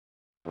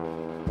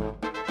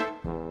In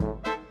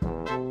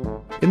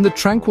the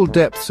tranquil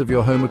depths of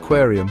your home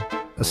aquarium,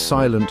 a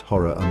silent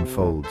horror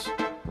unfolds.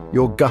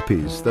 Your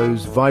guppies,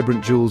 those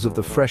vibrant jewels of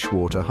the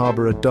freshwater,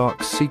 harbor a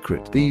dark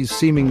secret. These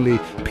seemingly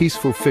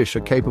peaceful fish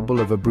are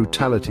capable of a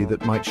brutality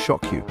that might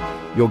shock you.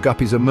 Your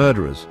guppies are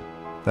murderers.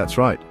 That's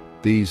right,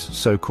 these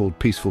so-called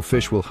peaceful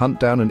fish will hunt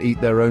down and eat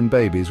their own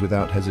babies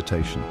without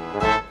hesitation.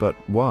 But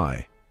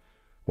why?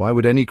 Why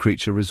would any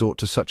creature resort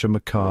to such a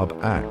macabre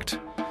act?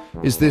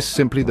 Is this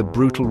simply the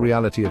brutal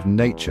reality of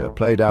nature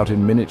played out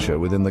in miniature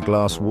within the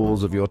glass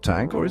walls of your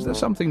tank, or is there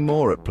something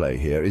more at play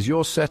here? Is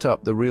your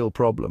setup the real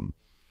problem?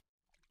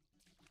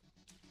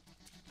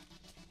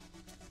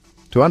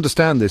 To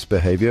understand this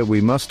behavior,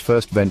 we must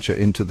first venture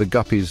into the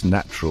guppy's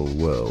natural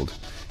world.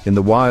 In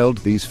the wild,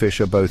 these fish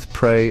are both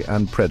prey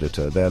and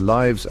predator. Their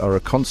lives are a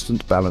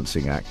constant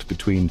balancing act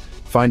between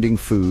finding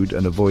food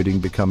and avoiding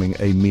becoming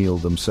a meal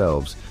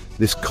themselves.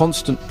 This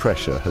constant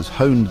pressure has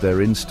honed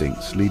their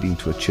instincts, leading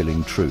to a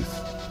chilling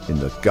truth. In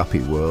the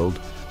guppy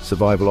world,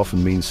 survival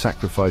often means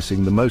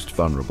sacrificing the most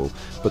vulnerable,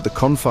 but the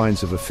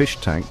confines of a fish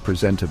tank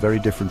present a very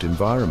different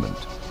environment.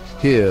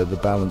 Here, the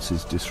balance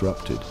is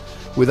disrupted.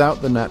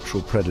 Without the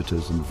natural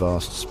predators and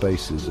vast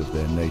spaces of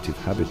their native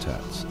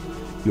habitats,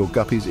 your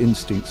guppy's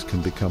instincts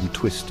can become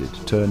twisted,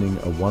 turning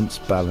a once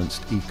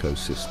balanced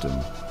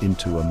ecosystem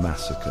into a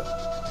massacre.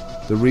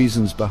 The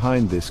reasons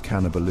behind this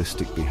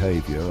cannibalistic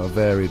behavior are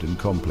varied and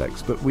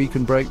complex, but we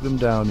can break them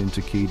down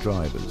into key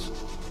drivers.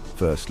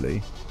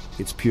 Firstly,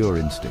 it's pure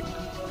instinct.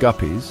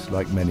 Guppies,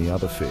 like many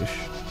other fish,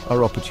 are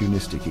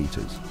opportunistic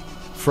eaters.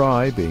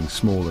 Fry, being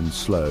small and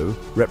slow,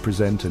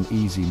 represent an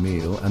easy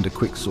meal and a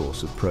quick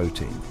source of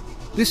protein.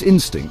 This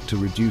instinct to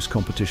reduce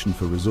competition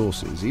for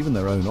resources, even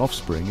their own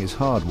offspring, is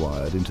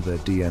hardwired into their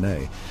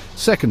DNA.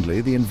 Secondly,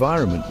 the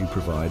environment you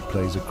provide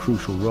plays a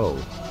crucial role.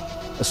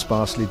 A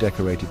sparsely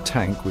decorated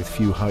tank with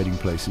few hiding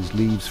places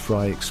leaves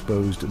fry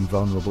exposed and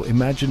vulnerable.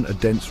 Imagine a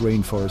dense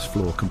rainforest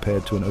floor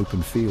compared to an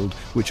open field,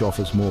 which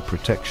offers more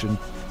protection.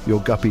 Your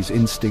guppy's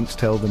instincts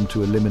tell them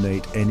to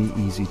eliminate any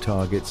easy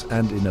targets,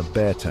 and in a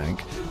bare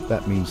tank,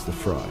 that means the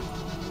fry.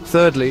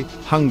 Thirdly,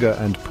 hunger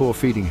and poor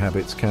feeding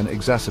habits can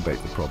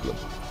exacerbate the problem.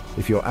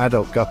 If your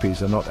adult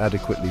guppies are not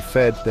adequately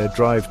fed, their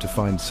drive to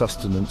find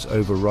sustenance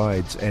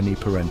overrides any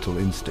parental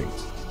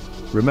instincts.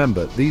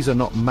 Remember, these are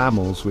not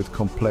mammals with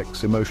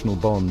complex emotional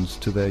bonds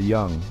to their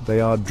young.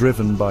 They are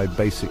driven by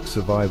basic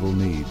survival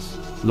needs.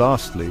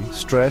 Lastly,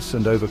 stress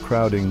and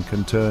overcrowding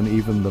can turn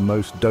even the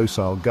most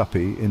docile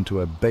guppy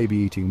into a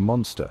baby-eating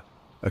monster.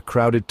 A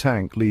crowded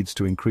tank leads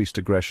to increased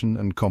aggression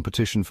and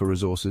competition for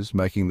resources,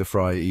 making the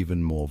fry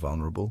even more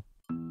vulnerable.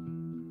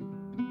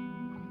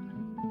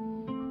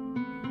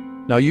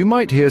 Now, you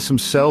might hear some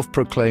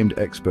self-proclaimed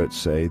experts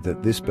say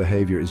that this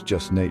behavior is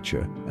just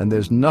nature, and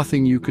there's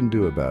nothing you can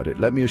do about it.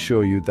 Let me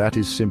assure you that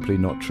is simply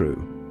not true.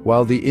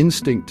 While the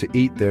instinct to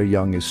eat their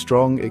young is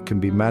strong, it can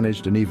be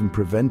managed and even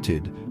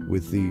prevented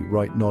with the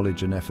right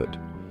knowledge and effort.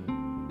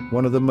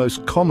 One of the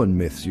most common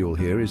myths you'll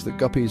hear is that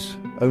guppies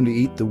only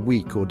eat the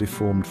weak or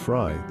deformed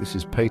fry. This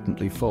is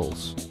patently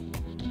false.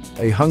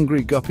 A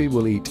hungry guppy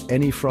will eat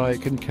any fry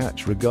it can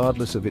catch,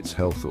 regardless of its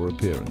health or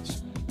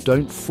appearance.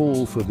 Don't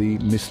fall for the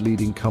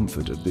misleading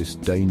comfort of this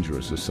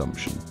dangerous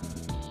assumption.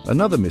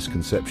 Another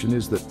misconception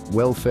is that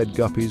well-fed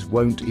guppies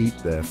won't eat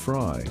their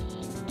fry.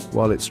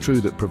 While it's true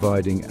that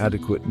providing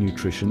adequate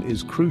nutrition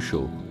is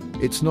crucial,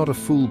 it's not a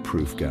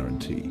foolproof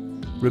guarantee.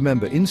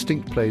 Remember,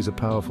 instinct plays a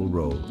powerful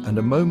role, and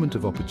a moment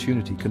of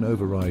opportunity can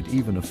override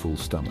even a full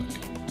stomach.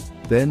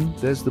 Then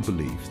there's the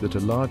belief that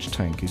a large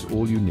tank is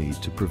all you need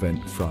to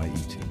prevent fry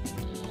eating.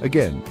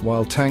 Again,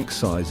 while tank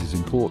size is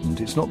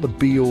important, it's not the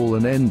be-all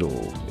and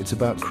end-all. It's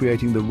about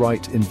creating the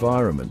right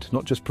environment,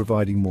 not just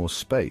providing more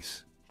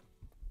space.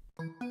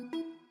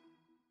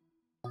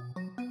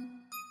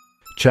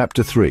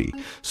 Chapter 3.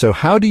 So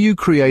how do you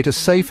create a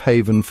safe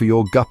haven for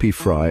your guppy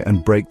fry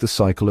and break the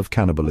cycle of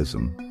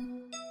cannibalism?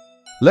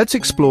 Let's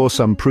explore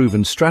some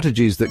proven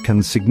strategies that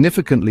can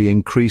significantly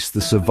increase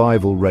the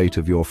survival rate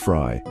of your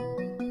fry.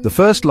 The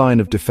first line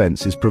of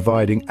defense is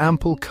providing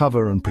ample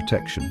cover and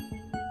protection.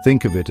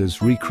 Think of it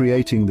as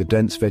recreating the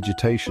dense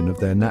vegetation of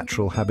their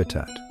natural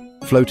habitat.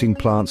 Floating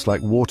plants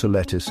like water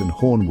lettuce and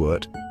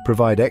hornwort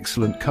provide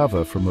excellent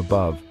cover from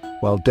above,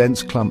 while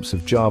dense clumps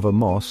of Java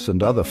moss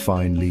and other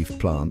fine-leaf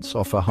plants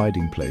offer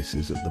hiding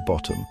places at the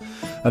bottom.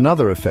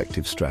 Another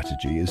effective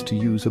strategy is to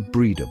use a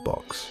breeder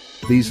box.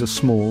 These are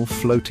small,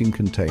 floating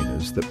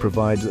containers that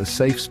provide a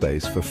safe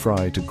space for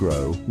fry to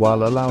grow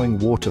while allowing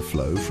water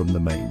flow from the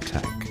main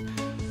tank.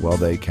 While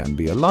they can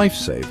be a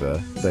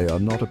lifesaver, they are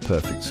not a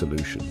perfect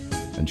solution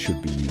and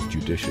should be used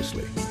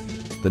judiciously.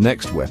 The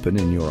next weapon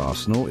in your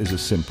arsenal is a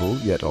simple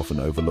yet often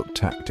overlooked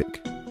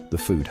tactic: the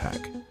food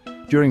hack.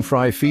 During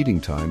fry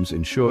feeding times,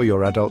 ensure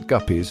your adult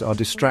guppies are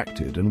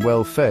distracted and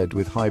well fed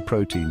with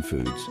high-protein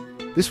foods.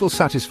 This will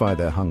satisfy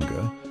their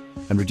hunger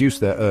and reduce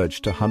their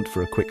urge to hunt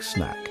for a quick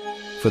snack.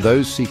 For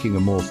those seeking a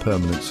more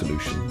permanent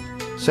solution,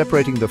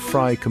 separating the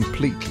fry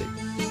completely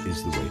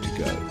is the way to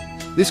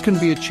go. This can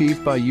be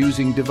achieved by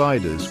using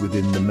dividers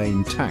within the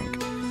main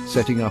tank.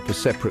 setting up a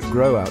separate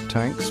grow-out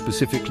tank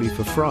specifically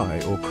for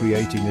fry, or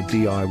creating a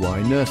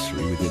DIY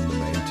nursery within the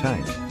main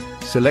tank.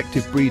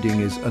 Selective breeding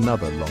is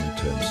another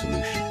long-term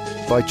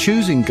solution. By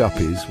choosing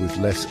guppies with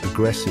less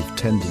aggressive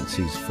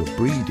tendencies for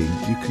breeding,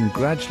 you can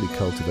gradually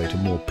cultivate a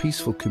more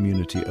peaceful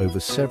community over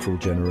several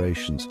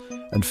generations.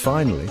 And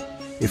finally,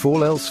 if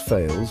all else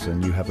fails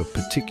and you have a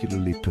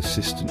particularly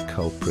persistent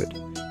culprit,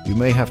 you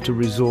may have to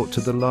resort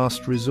to the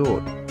last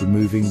resort,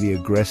 removing the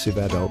aggressive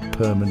adult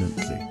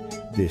permanently.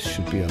 This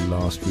should be a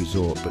last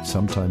resort, but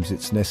sometimes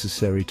it's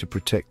necessary to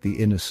protect the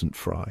innocent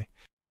fry.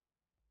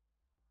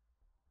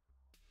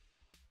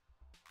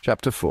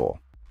 Chapter 4.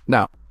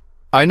 Now,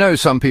 I know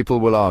some people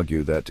will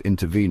argue that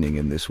intervening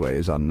in this way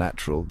is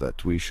unnatural,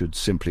 that we should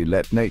simply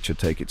let nature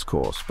take its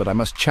course, but I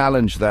must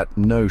challenge that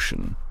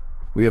notion.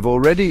 We have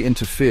already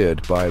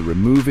interfered by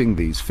removing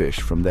these fish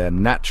from their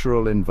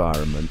natural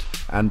environment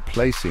and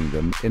placing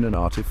them in an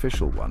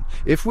artificial one.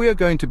 If we are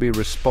going to be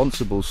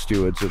responsible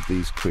stewards of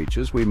these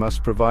creatures, we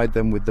must provide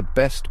them with the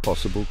best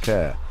possible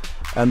care,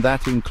 and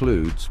that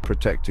includes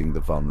protecting the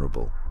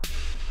vulnerable.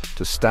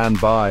 To stand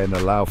by and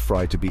allow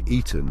fry to be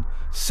eaten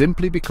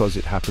simply because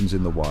it happens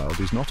in the wild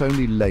is not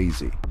only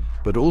lazy,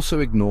 but also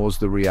ignores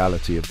the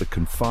reality of the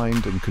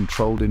confined and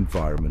controlled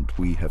environment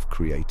we have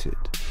created.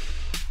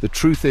 The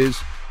truth is,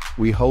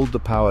 we hold the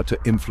power to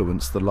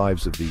influence the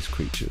lives of these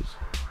creatures.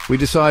 We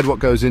decide what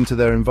goes into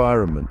their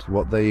environment,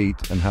 what they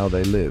eat, and how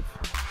they live.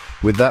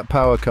 With that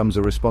power comes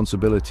a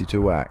responsibility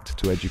to act,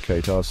 to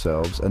educate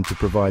ourselves, and to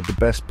provide the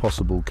best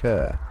possible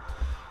care.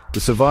 The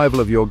survival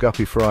of your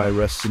guppy fry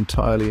rests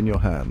entirely in your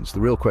hands.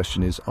 The real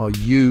question is, are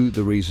you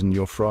the reason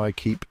your fry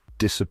keep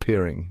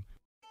disappearing?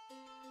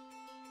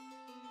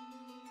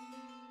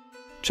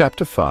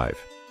 Chapter 5.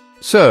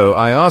 So,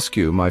 I ask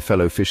you, my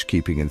fellow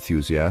fish-keeping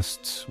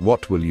enthusiasts,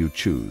 what will you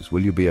choose?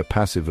 Will you be a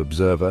passive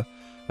observer,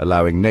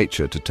 allowing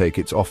nature to take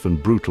its often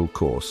brutal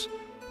course?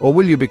 Or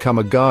will you become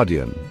a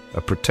guardian,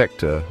 a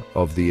protector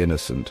of the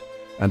innocent,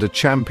 and a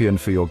champion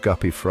for your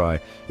guppy fry?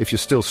 If you're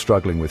still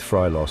struggling with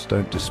fry loss,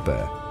 don't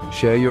despair.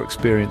 Share your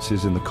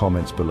experiences in the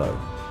comments below.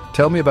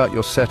 Tell me about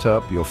your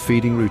setup, your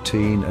feeding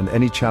routine, and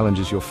any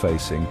challenges you're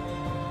facing.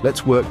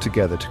 Let's work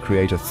together to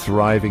create a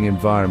thriving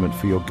environment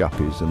for your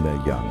guppies and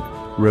their young.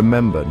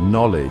 Remember,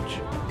 knowledge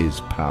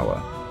is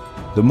power.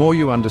 The more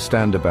you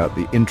understand about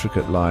the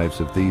intricate lives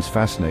of these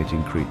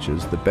fascinating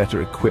creatures, the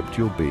better equipped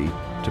you'll be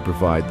to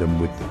provide them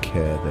with the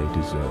care they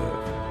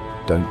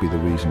deserve. Don't be the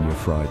reason your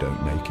fry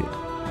don't make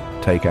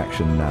it. Take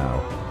action now,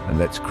 and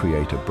let's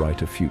create a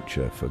brighter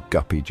future for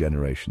guppy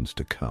generations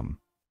to come.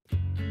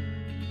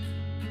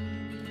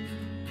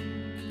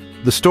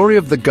 The story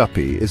of the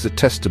guppy is a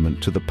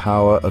testament to the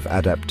power of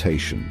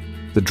adaptation,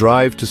 the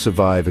drive to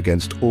survive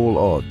against all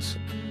odds.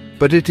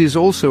 But it is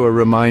also a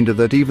reminder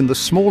that even the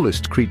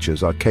smallest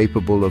creatures are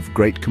capable of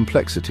great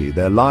complexity,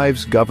 their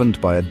lives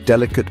governed by a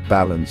delicate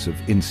balance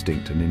of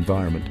instinct and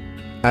environment.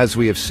 As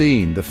we have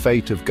seen, the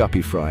fate of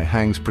guppy fry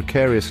hangs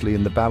precariously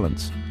in the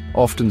balance,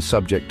 often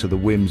subject to the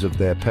whims of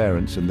their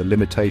parents and the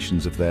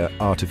limitations of their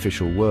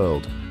artificial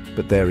world.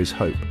 But there is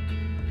hope.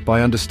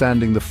 By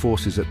understanding the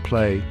forces at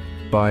play,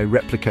 by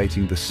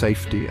replicating the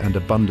safety and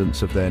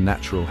abundance of their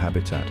natural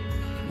habitat,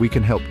 we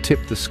can help tip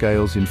the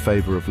scales in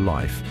favor of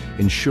life,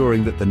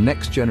 ensuring that the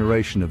next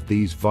generation of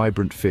these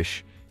vibrant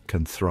fish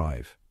can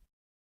thrive.